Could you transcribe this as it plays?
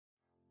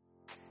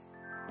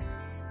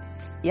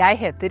Jeg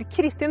heter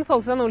Kristin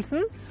Folsland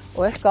Olsen,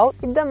 og jeg skal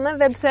i denne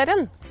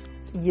webserien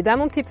gi deg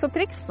noen tips og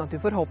triks, sånn at du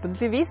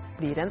forhåpentligvis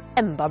blir en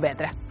enda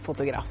bedre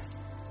fotograf.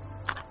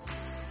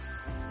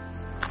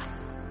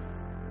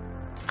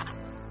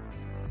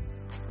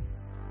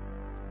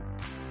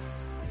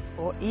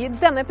 Og i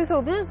denne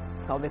episoden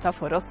skal vi ta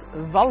for oss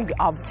valg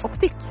av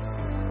optikk.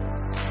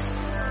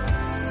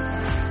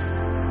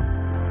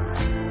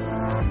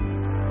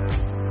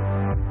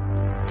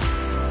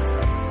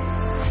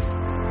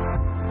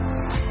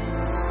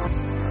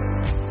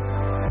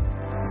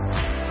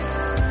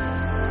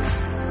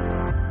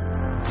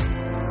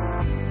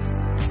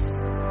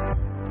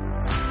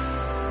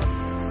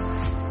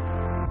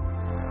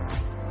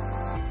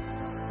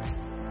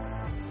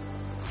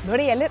 Når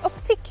det gjelder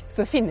optikk,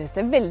 så finnes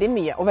det veldig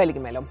mye å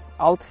velge mellom.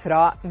 Alt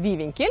fra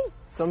vidvinkel,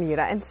 som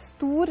gir deg en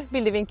stor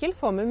bildevinkel,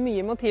 får med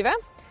mye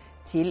motivet,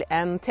 til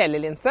en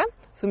telelinse,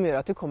 som gjør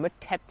at du kommer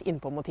tett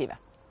inn på motivet.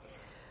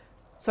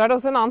 Så er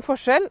det også en annen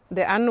forskjell.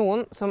 Det er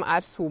noen som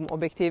er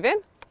zoom-objektiver,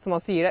 som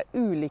også gir deg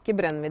ulike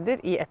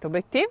brennvidder i ett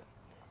objektiv.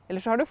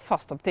 Eller så har du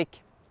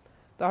fastoptikk.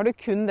 Da har du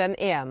kun den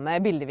ene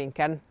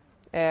bildevinkelen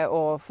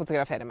å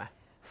fotografere med.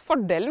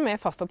 Fordelen med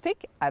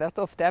fastoptikk er at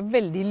det ofte er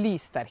veldig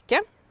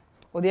lyssterke,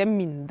 og de er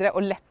mindre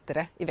og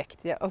lettere i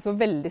vekt, altså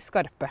veldig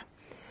skarpe.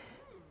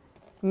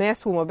 Med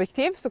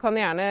zoom-objektiv så kan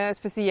det gjerne,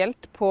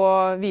 spesielt på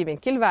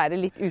vidvinkel, være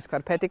litt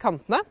uskarphet i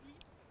kantene.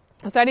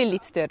 Og så er de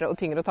litt større og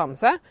tyngre å ta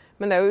med seg,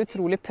 men det er jo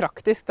utrolig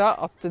praktisk da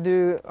at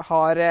du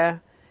har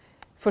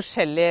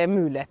forskjellige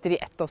muligheter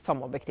i ett og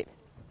samme objektiv.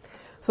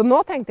 Så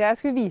nå tenkte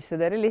jeg skulle vise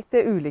dere litt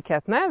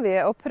ulikhetene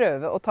ved å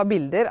prøve å ta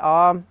bilder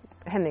av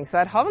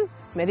Henningsvær havn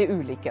med de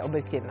ulike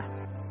objektivene.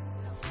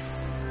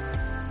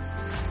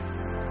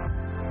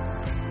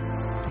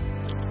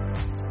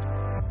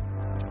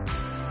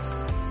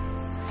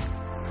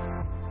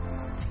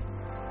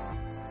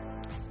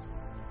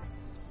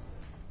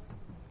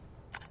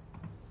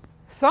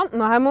 Sånn,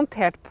 nå har jeg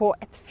montert på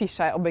et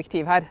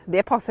fisheye-objektiv her.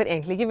 Det passer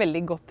egentlig ikke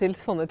veldig godt til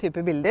sånne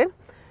typer bilder,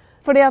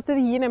 fordi at det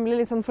gir nemlig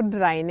litt sånn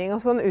fordreining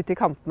og sånn ut i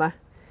kantene.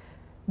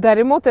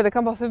 Derimot, det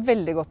kan passe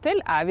veldig godt til,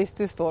 er hvis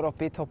du står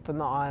oppe i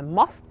toppen av en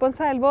mast på en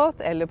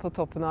seilbåt, eller på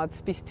toppen av et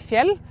spisst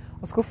fjell,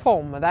 og skal få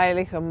med deg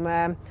liksom,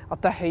 at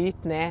det er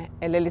høyt ned,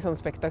 eller litt sånn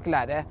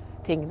spektakulære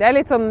ting. Det er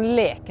litt sånn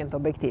lekent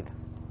objektiv.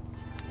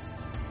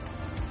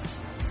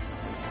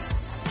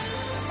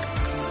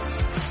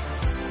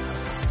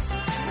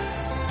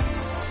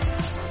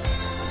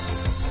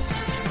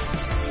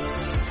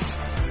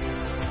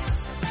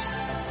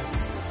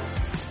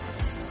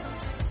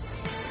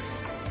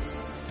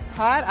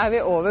 Her er vi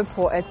over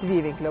på et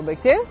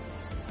vidvinkelobjektiv.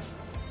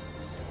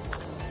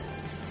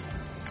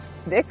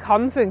 Det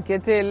kan funke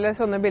til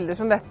sånne bilder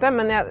som dette,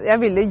 men jeg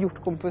ville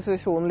gjort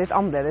komposisjonen litt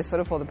annerledes for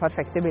å få det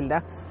perfekte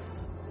bildet.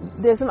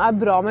 Det som er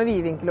bra med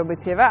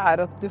vidvinkelobjektivet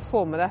er at du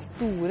får med deg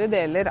store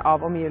deler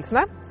av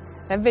omgivelsene.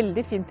 Det er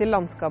veldig fint til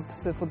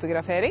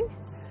landskapsfotografering.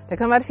 Det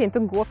kan være fint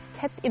å gå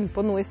tett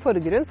innpå noe i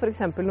forgrunn, for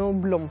eksempel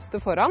noen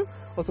blomster foran,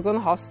 og så kan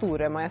du ha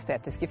store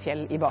majestetiske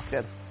fjell i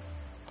bakgrunn.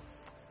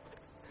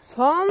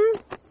 Sånn,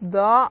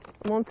 da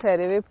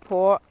monterer vi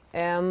på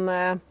en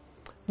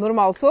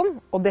normalzoom,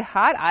 og det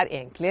her er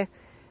egentlig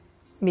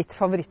mitt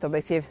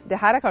favorittobjektiv. Det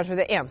her er kanskje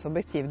det eneste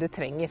objektivet du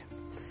trenger.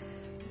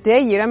 Det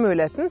gir deg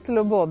muligheten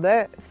til å både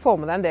få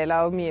med deg en del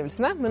av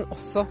omgivelsene, men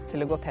også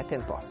til å gå tett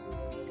innpå.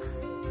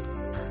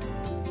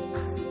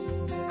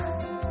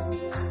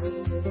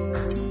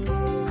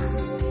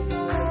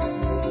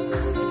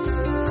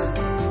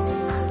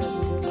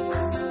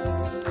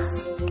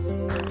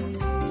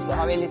 Så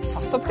har vi litt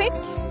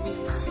fastoptikk.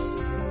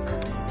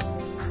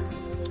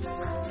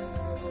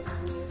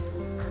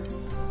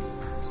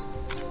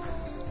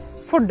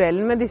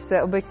 Fordelen med disse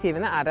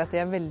objektivene er at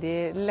de er veldig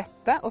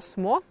lette og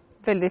små,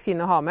 veldig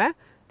fine å ha med.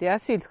 De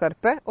er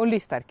sylskarpe og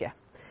lyssterke.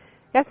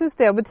 Jeg synes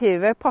det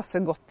objektivet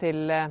passer godt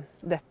til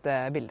dette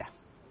bildet.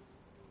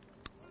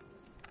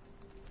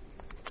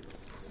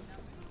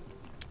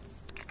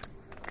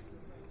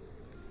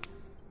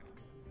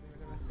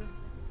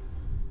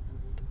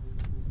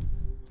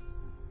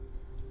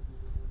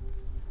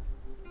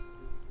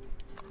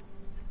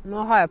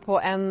 Nå har jeg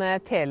på en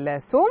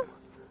telezoom,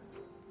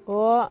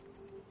 og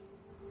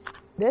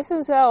det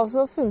synes jeg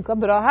også funket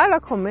bra her. Da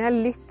kommer jeg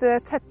litt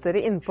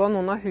tettere innpå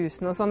noen av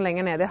husene og sånn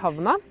lenger ned i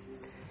havna.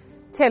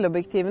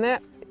 Teleobjektivene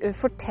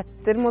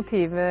fortetter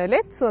motivet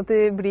litt, så at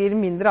det blir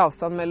mindre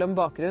avstand mellom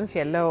bakgrunnen,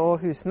 fjellet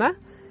og husene.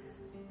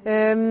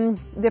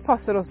 Det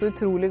passer også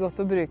utrolig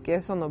godt å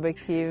bruke sånne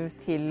objektiv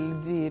til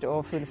dyr-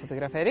 og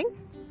fuglefotografering.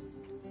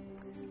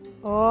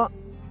 Og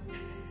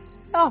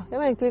ja, jeg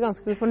var egentlig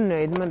ganske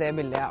fornøyd med det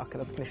bildet jeg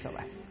akkurat knyttet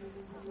der.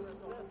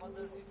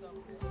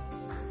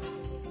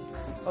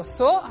 Og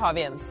så har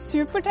vi en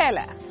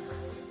supertele.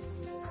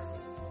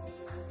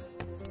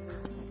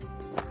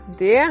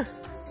 Det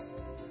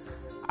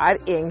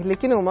er egentlig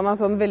ikke noe man har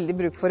sånn veldig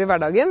bruk for i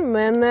hverdagen,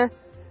 men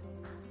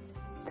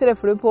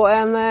treffer du på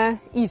en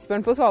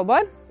isbjørn på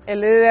Svalbard,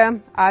 eller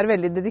er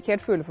veldig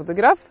dedikert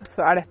fuglefotograf,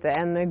 så er dette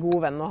en god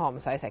venn å ha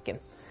med seg i sekken.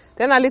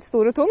 Den er litt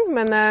stor og tung,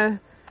 men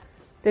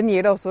Den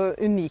gir deg også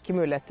unike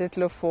muligheter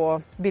til å få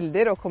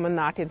bilder og komme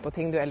nært inn på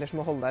ting du ellers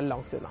må holde deg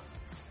langt unna.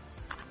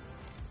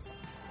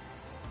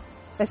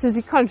 Jeg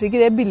synes kanskje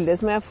ikke det bildet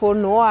som jeg får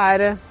nå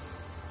er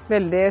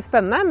veldig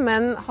spennende,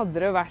 men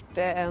hadde det vært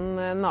en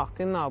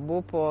naken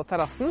nabo på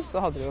terrassen,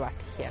 så hadde det jo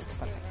vært helt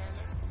perfekt.